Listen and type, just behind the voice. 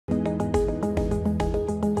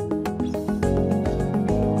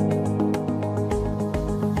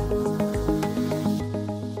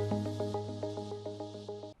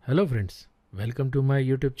Hello friends, welcome to my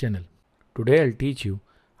YouTube channel. Today I'll teach you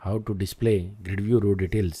how to display GridView Row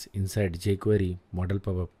details inside jQuery Modal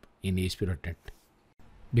Popup in ASP.NET.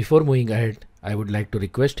 Before moving ahead, I would like to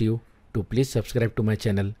request you to please subscribe to my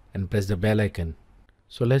channel and press the bell icon.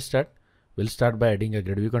 So let's start. We'll start by adding a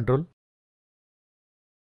GridView control.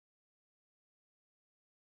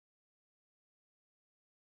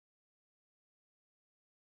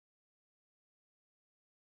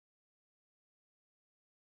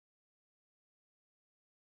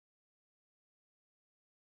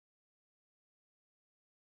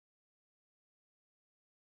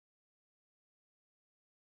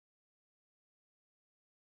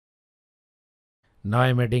 Now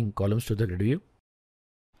I'm adding columns to the grid view.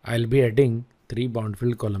 I'll be adding 3 bound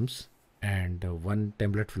fill columns and 1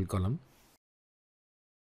 template fill column.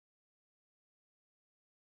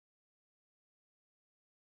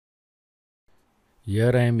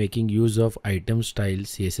 Here I am making use of item style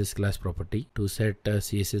CSS class property to set a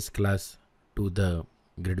CSS class to the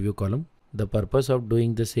grid view column. The purpose of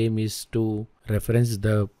doing the same is to reference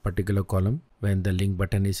the particular column when the link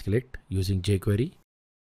button is clicked using jQuery.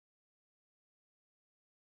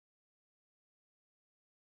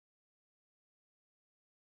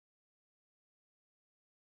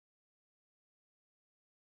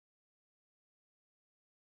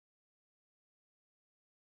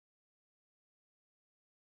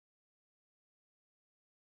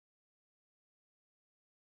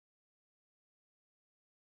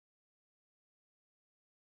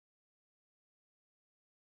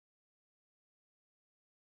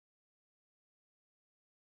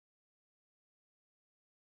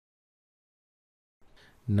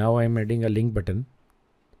 Now I am adding a link button.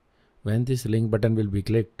 When this link button will be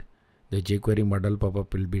clicked, the jQuery modal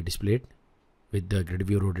pop-up will be displayed with the grid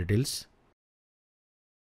view row details.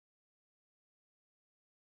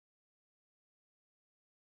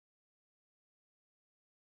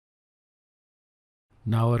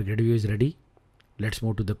 Now our grid view is ready. Let's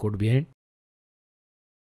move to the code behind.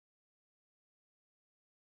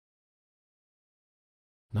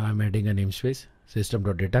 Now I'm adding a namespace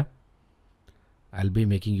system.data. I'll be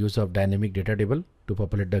making use of dynamic data table to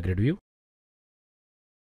populate the grid view.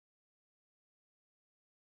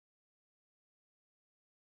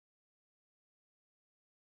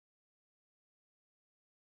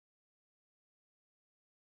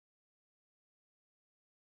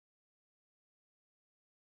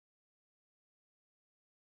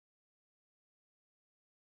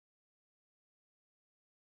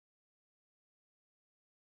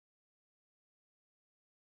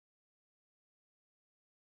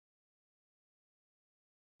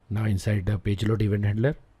 Now inside the page load event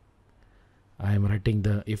handler, I am writing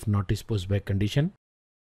the if notice post back condition.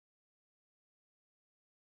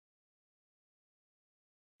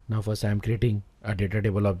 Now first I am creating a data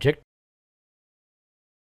table object.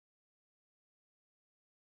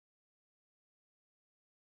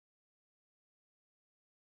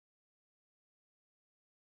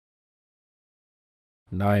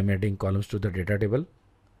 Now I am adding columns to the data table.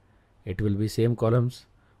 It will be same columns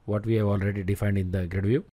what we have already defined in the grid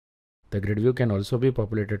view. The grid view can also be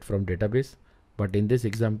populated from database, but in this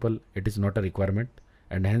example it is not a requirement,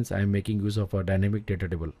 and hence I am making use of a dynamic data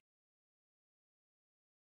table.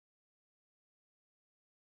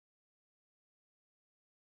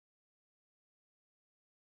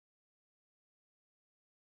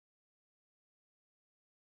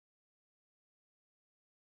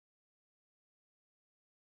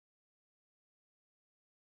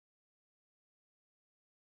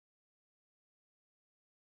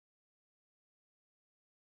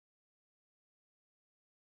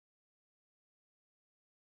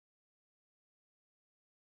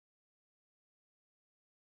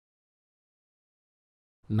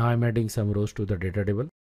 Now I am adding some rows to the data table.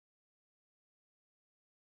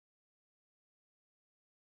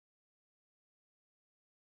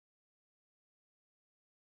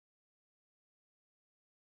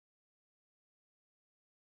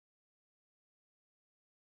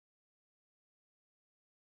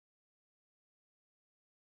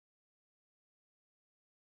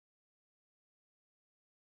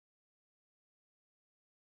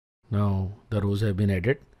 Now the rows have been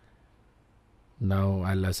added. Now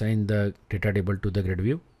I'll assign the data table to the grid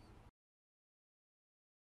view.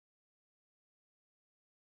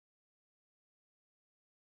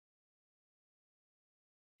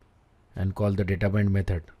 And call the data bind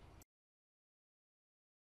method.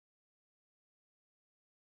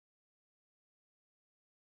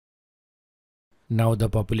 Now the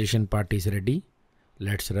population part is ready.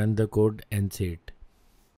 Let's run the code and see it.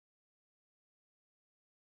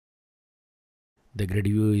 The grid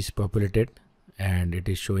view is populated and it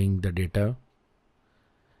is showing the data.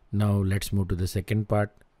 Now let's move to the second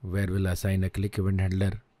part, where we'll assign a click event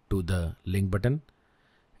handler to the link button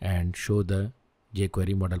and show the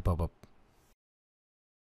jQuery model pop-up.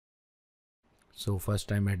 So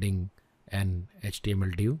first I'm adding an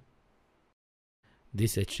HTML div.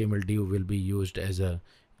 This HTML div will be used as a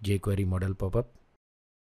jQuery model pop-up.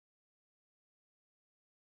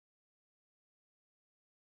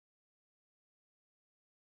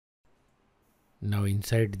 Now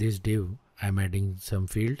inside this div, I'm adding some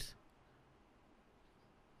fields.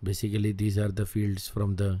 Basically, these are the fields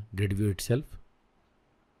from the grid view itself.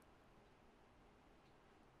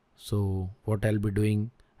 So what I'll be doing,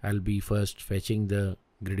 I'll be first fetching the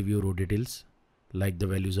grid view row details, like the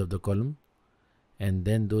values of the column, and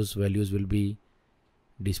then those values will be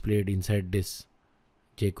displayed inside this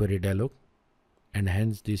jQuery dialog, and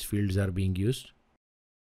hence these fields are being used.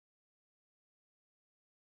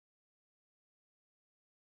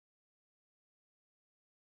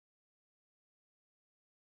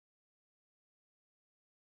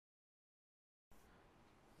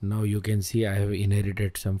 Now you can see I have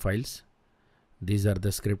inherited some files. These are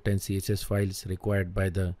the script and CSS files required by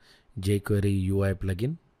the jQuery UI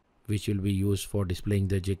plugin, which will be used for displaying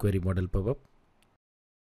the jQuery model pop-up.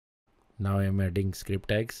 Now I am adding script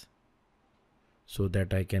tags so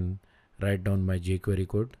that I can write down my jQuery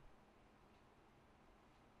code.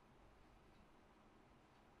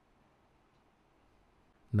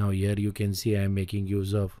 Now here you can see I am making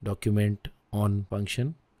use of document on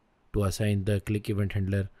function to assign the click event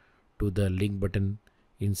handler to the link button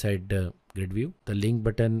inside the grid view. The link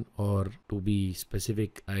button, or to be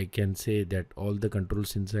specific, I can say that all the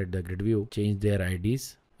controls inside the grid view change their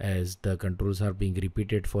IDs as the controls are being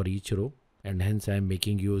repeated for each row, and hence I am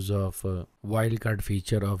making use of a wildcard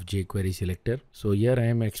feature of jQuery selector. So here I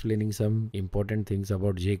am explaining some important things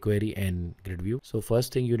about jQuery and GridView. So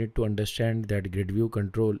first thing you need to understand that GridView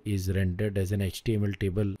control is rendered as an HTML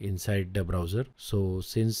table inside the browser. So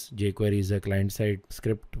since jQuery is a client-side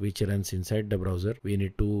script which runs inside the browser, we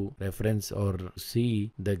need to reference or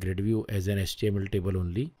see the GridView as an HTML table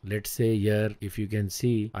only. Let's say here, if you can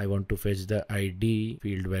see, I want to fetch the ID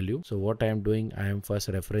field value. So what I am doing, I am first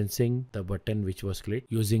referencing the button which was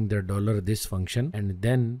clicked using the $this function, and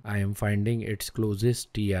then I am finding its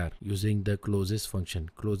closest tr using the closest function.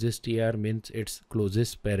 Closest tr means its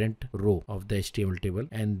closest parent row of the HTML table,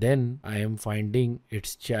 and then I am finding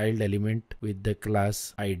its child element with the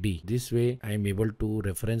class ID. This way I am able to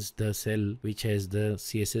reference the cell which has the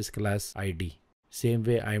CSS class ID. Same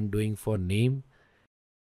way I am doing for name.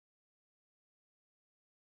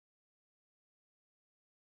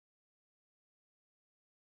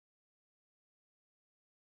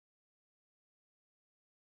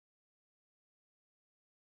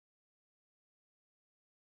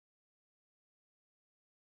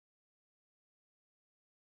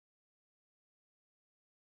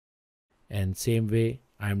 And same way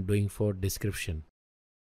I am doing for description.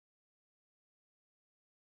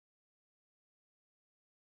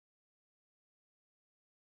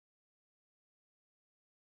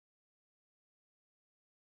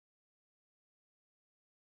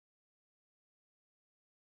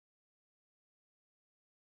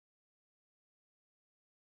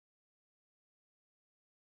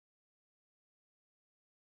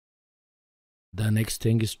 The next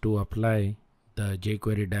thing is to apply the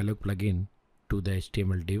jQuery dialog plugin to the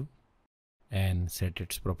HTML div and set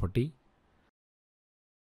its property.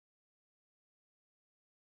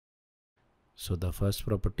 So the first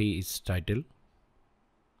property is title,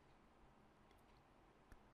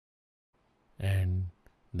 and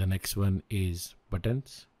the next one is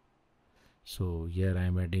buttons. So here I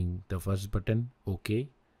am adding the first button, OK,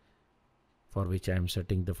 for which I am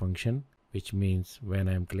setting the function, which means when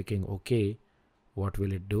I am clicking OK, what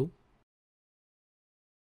will it do?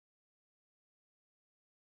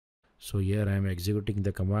 So here I am executing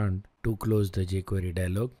the command to close the jQuery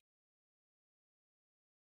dialog.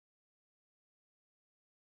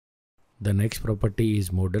 The next property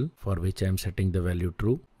is modal, for which I am setting the value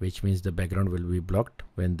true, which means the background will be blocked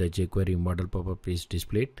when the jQuery model pop-up is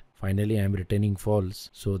displayed. Finally, I am returning false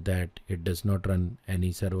so that it does not run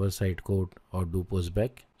any server-side code or do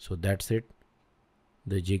postback. So that's it.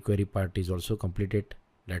 The jQuery part is also completed.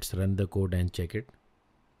 Let's run the code and check it.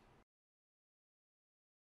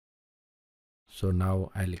 So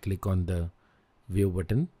now I'll click on the view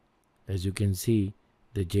button. As you can see,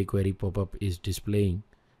 the jQuery pop-up is displaying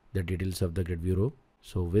the details of the GridView row.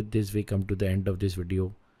 So with this, we come to the end of this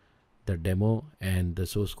video. The demo and the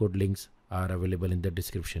source code links are available in the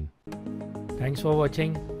description. Thanks for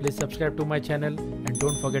watching. Please subscribe to my channel and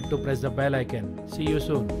don't forget to press the bell icon. See you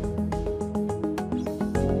soon.